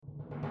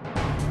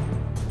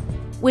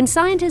When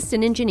scientists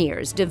and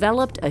engineers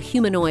developed a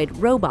humanoid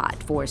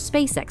robot for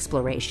space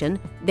exploration,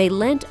 they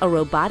lent a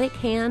robotic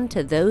hand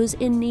to those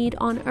in need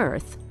on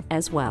Earth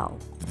as well.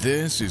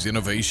 This is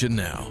Innovation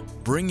Now,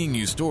 bringing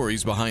you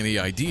stories behind the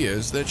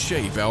ideas that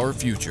shape our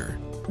future.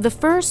 The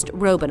first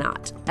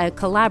Robonaut, a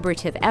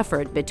collaborative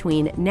effort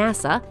between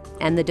NASA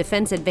and the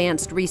Defense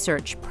Advanced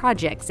Research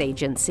Projects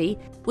Agency,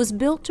 was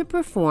built to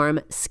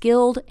perform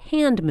skilled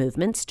hand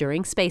movements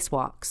during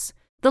spacewalks.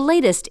 The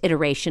latest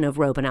iteration of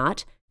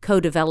Robonaut,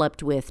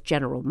 co-developed with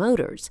General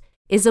Motors,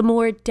 is a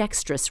more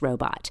dexterous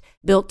robot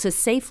built to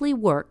safely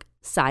work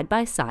side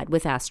by side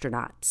with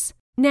astronauts.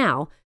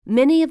 Now,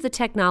 many of the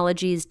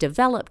technologies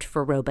developed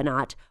for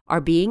Robonaut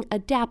are being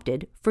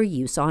adapted for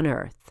use on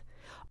Earth.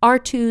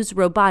 R2's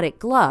robotic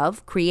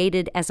glove,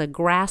 created as a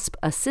grasp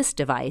assist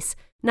device,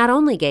 not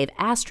only gave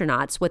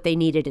astronauts what they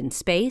needed in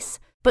space,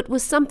 but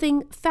was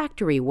something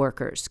factory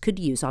workers could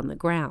use on the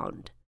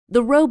ground.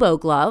 The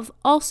RoboGlove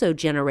also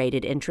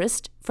generated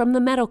interest from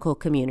the medical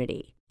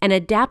community. An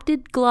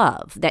adapted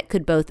glove that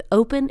could both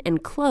open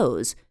and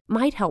close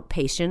might help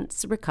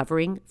patients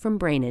recovering from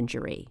brain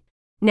injury.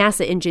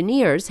 NASA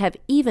engineers have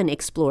even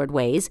explored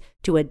ways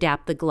to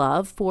adapt the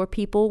glove for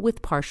people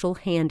with partial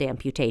hand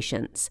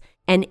amputations.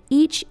 And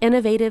each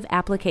innovative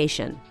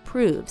application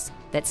proves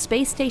that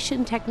space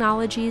station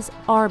technologies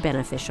are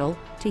beneficial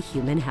to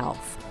human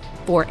health.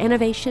 For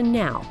Innovation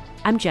Now,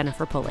 I'm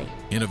Jennifer Pulley.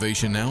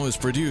 Innovation Now is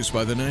produced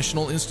by the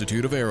National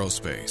Institute of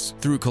Aerospace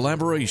through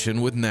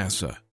collaboration with NASA.